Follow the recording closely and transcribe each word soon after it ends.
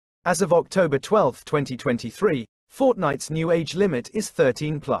As of October 12, 2023, Fortnite's new age limit is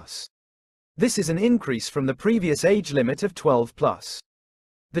 13+. This is an increase from the previous age limit of 12+.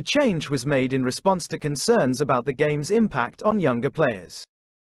 The change was made in response to concerns about the game's impact on younger players.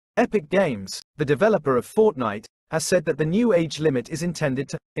 Epic Games, the developer of Fortnite, has said that the new age limit is intended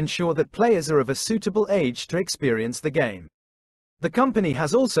to ensure that players are of a suitable age to experience the game. The company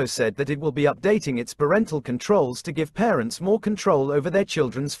has also said that it will be updating its parental controls to give parents more control over their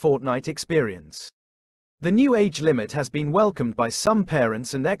children's Fortnite experience. The new age limit has been welcomed by some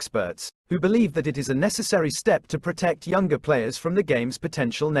parents and experts, who believe that it is a necessary step to protect younger players from the game's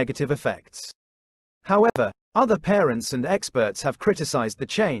potential negative effects. However, other parents and experts have criticized the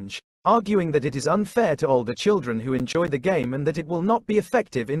change, arguing that it is unfair to older children who enjoy the game and that it will not be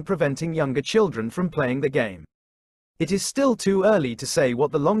effective in preventing younger children from playing the game. It is still too early to say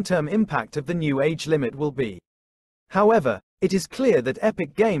what the long-term impact of the new age limit will be. However, it is clear that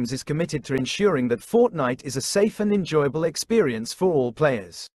Epic Games is committed to ensuring that Fortnite is a safe and enjoyable experience for all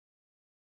players.